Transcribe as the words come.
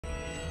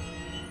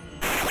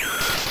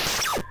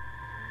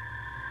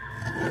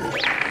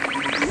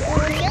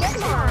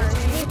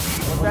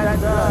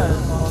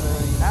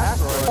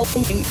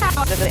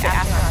that the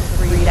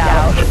astronauts read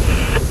out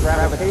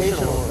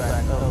gravitational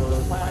effect of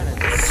those planets.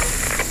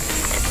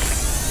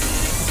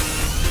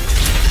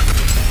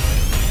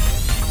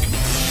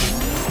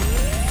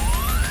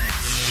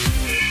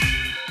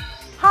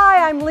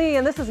 Hi, I'm Lee,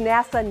 and this is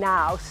NASA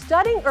Now,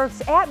 studying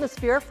Earth's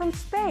atmosphere from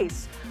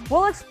space.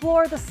 We'll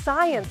explore the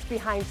science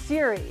behind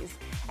CERES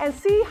and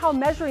see how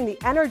measuring the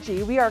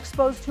energy we are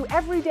exposed to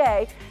every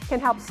day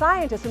can help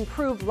scientists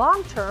improve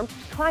long-term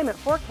climate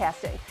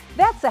forecasting.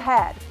 That's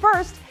ahead.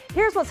 First,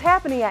 here's what's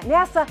happening at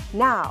NASA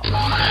Now.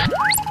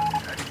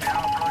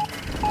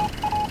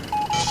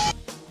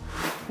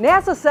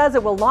 NASA says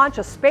it will launch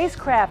a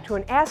spacecraft to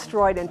an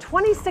asteroid in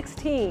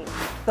 2016.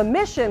 The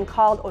mission,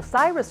 called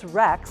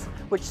OSIRISRex,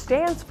 which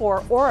stands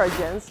for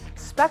Origins,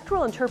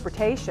 Spectral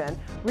Interpretation,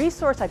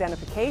 Resource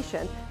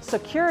Identification,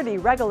 Security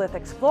Regolith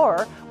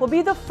Explorer, will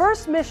be the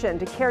first mission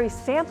to carry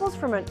samples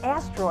from an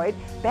asteroid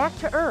back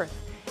to Earth.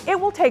 It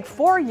will take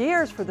 4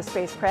 years for the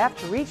spacecraft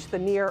to reach the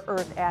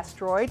near-Earth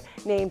asteroid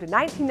named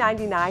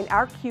 1999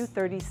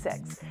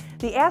 RQ-36.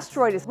 The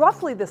asteroid is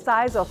roughly the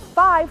size of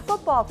 5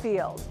 football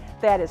fields.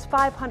 That is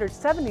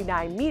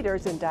 579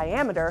 meters in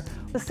diameter.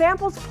 The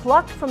samples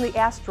plucked from the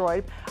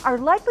asteroid are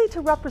likely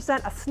to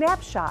represent a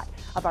snapshot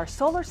of our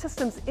solar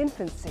system's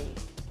infancy.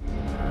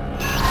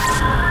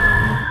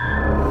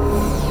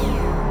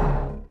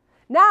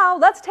 Now,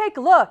 let's take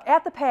a look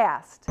at the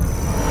past.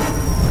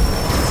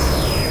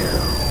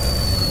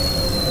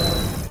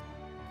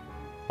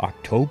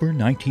 October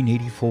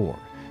 1984.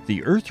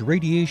 The Earth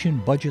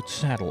Radiation Budget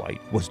Satellite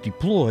was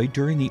deployed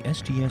during the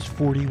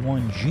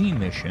STS-41G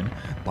mission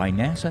by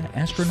NASA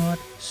astronaut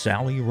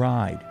Sally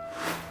Ride.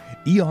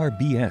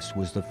 ERBS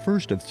was the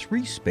first of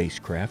 3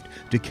 spacecraft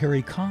to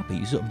carry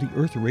copies of the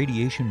Earth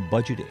Radiation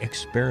Budget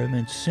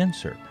Experiment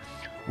Sensor,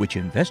 which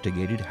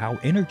investigated how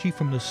energy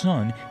from the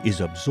Sun is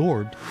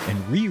absorbed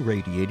and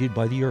re-radiated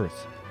by the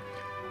Earth.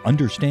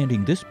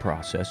 Understanding this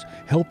process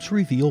helps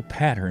reveal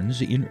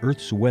patterns in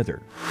Earth's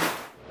weather.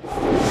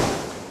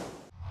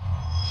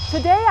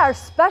 Today, our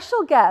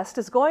special guest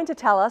is going to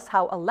tell us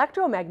how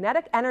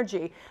electromagnetic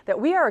energy that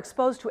we are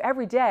exposed to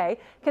every day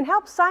can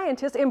help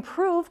scientists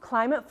improve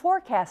climate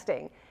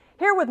forecasting.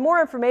 Here with more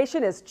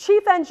information is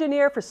Chief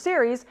Engineer for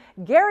CERES,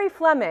 Gary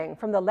Fleming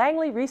from the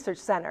Langley Research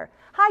Center.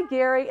 Hi,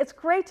 Gary. It's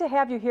great to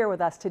have you here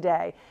with us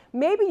today.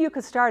 Maybe you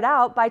could start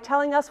out by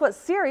telling us what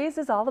CERES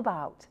is all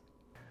about.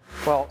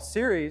 Well,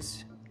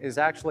 CERES is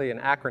actually an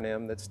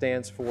acronym that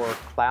stands for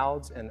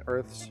Clouds and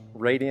Earth's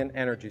Radiant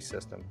Energy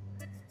System.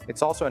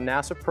 It's also a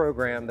NASA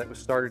program that was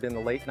started in the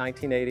late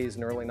 1980s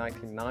and early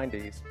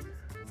 1990s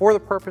for the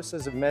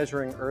purposes of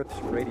measuring Earth's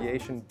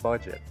radiation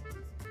budget.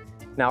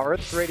 Now,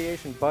 Earth's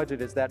radiation budget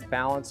is that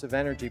balance of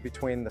energy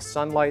between the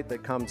sunlight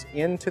that comes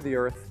into the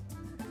Earth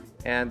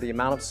and the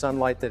amount of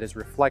sunlight that is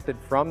reflected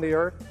from the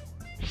Earth.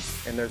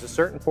 And there's a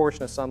certain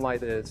portion of sunlight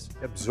that is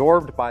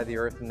absorbed by the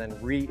Earth and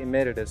then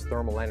re-emitted as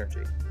thermal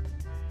energy.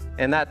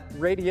 And that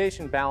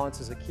radiation balance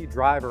is a key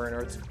driver in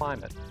Earth's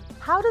climate.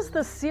 How does the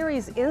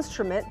CERES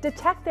instrument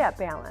detect that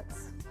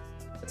balance?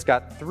 It's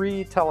got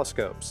 3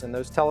 telescopes, and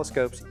those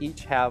telescopes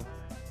each have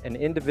an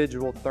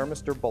individual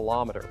thermistor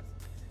bolometer.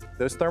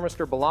 Those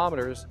thermistor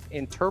bolometers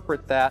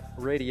interpret that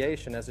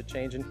radiation as a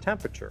change in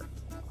temperature.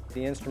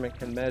 The instrument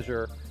can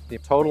measure the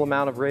total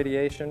amount of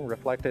radiation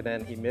reflected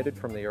and emitted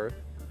from the Earth,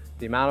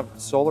 the amount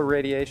of solar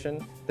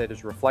radiation that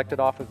is reflected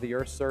off of the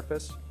Earth's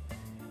surface,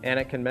 and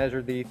it can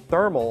measure the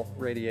thermal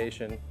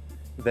radiation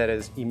that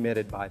is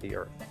emitted by the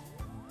Earth.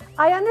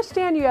 I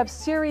understand you have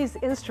CERES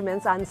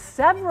instruments on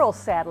several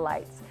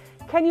satellites.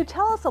 Can you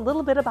tell us a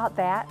little bit about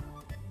that?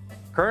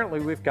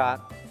 Currently, we've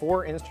got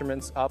 4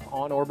 instruments up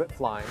on orbit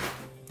flying.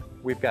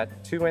 We've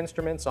got 2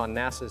 instruments on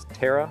NASA's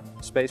Terra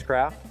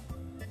spacecraft,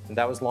 and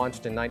that was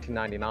launched in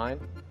 1999.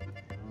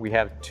 We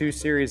have 2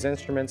 CERES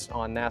instruments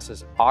on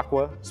NASA's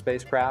Aqua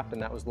spacecraft,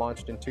 and that was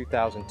launched in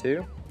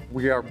 2002.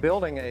 We are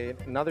building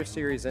another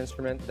CERES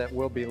instrument that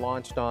will be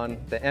launched on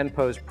the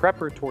NPO's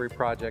Preparatory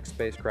Project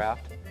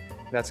spacecraft.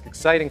 That's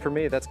exciting for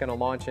me. That's going to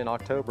launch in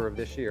October of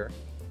this year.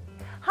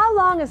 How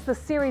long is the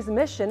CERES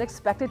mission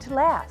expected to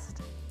last?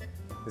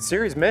 The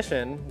CERES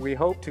mission, we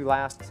hope to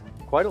last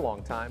quite a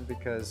long time,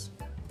 because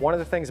one of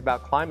the things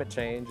about climate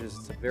change is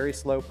it's a very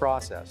slow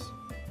process.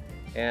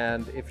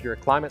 And if you're a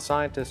climate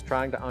scientist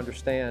trying to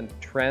understand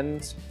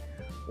trends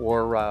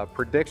or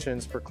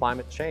predictions for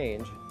climate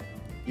change,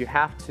 you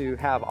have to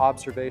have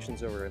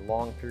observations over a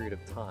long period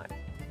of time.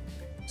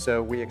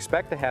 So we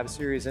expect to have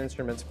CERES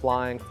instruments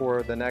flying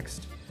for the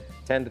next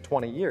 10 to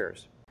 20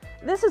 years.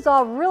 This is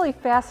all really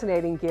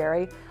fascinating,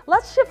 Gary.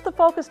 Let's shift the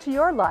focus to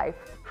your life.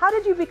 How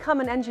did you become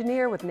an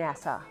engineer with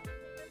NASA?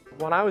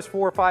 When I was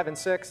 4, 5, and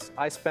 6,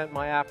 I spent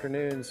my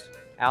afternoons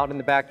out in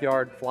the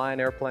backyard flying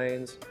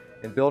airplanes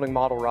and building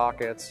model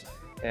rockets.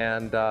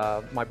 And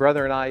my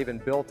brother and I even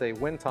built a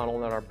wind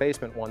tunnel in our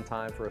basement one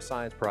time for a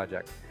science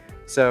project.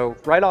 So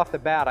right off the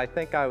bat, I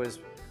think I was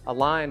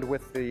aligned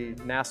with the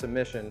NASA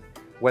mission,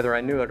 whether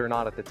I knew it or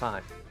not at the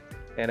time.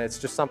 And it's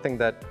just something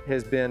that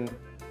has been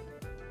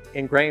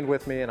ingrained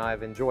with me and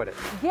I've enjoyed it.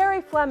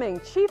 Gary Fleming,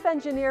 Chief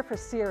Engineer for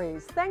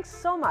CERES, thanks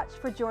so much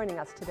for joining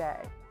us today.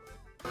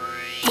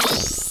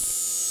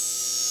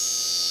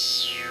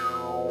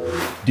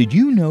 Did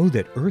you know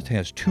that Earth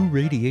has 2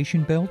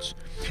 radiation belts?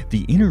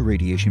 The inner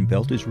radiation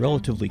belt is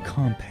relatively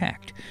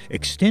compact,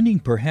 extending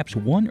perhaps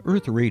 1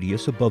 Earth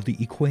radius above the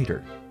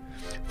equator.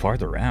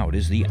 Farther out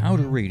is the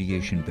outer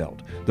radiation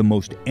belt, the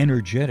most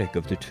energetic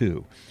of the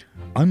 2.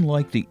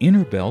 Unlike the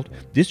inner belt,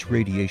 this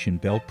radiation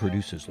belt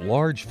produces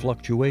large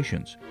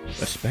fluctuations,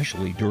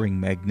 especially during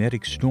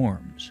magnetic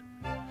storms.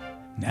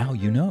 Now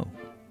you know.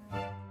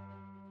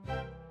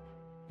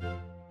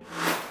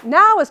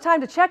 Now it's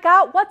time to check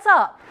out what's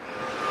up.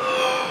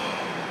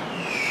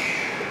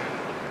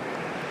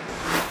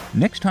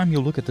 Next time you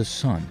look at the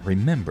sun,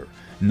 remember,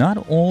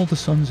 not all the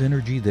sun's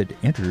energy that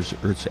enters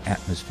Earth's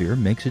atmosphere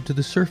makes it to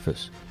the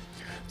surface.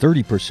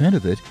 30%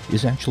 of it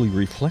is actually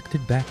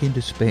reflected back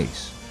into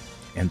space,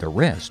 and the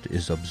rest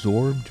is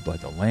absorbed by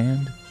the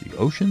land, the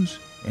oceans,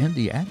 and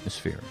the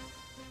atmosphere.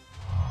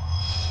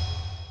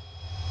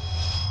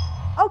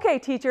 Okay,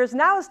 teachers,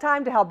 now it's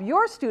time to help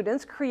your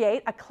students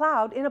create a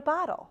cloud in a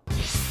bottle.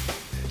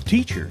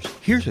 Teachers,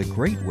 here's a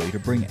great way to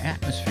bring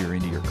atmosphere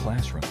into your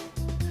classroom.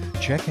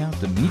 Check out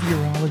the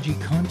Meteorology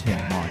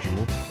Content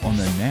module on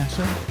the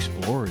NASA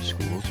Explorer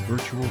School's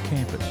virtual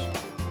campus.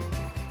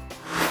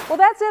 Well,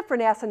 that's it for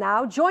NASA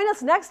Now. Join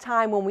us next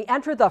time when we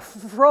enter the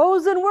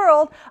frozen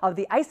world of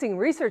the Icing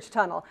Research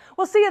Tunnel.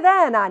 We'll see you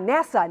then on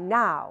NASA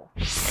Now.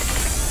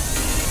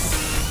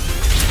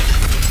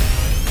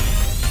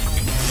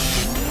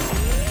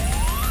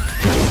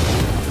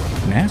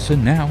 NASA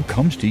Now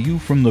comes to you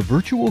from the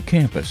virtual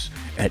campus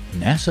at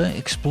NASA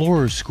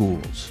Explorer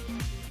Schools.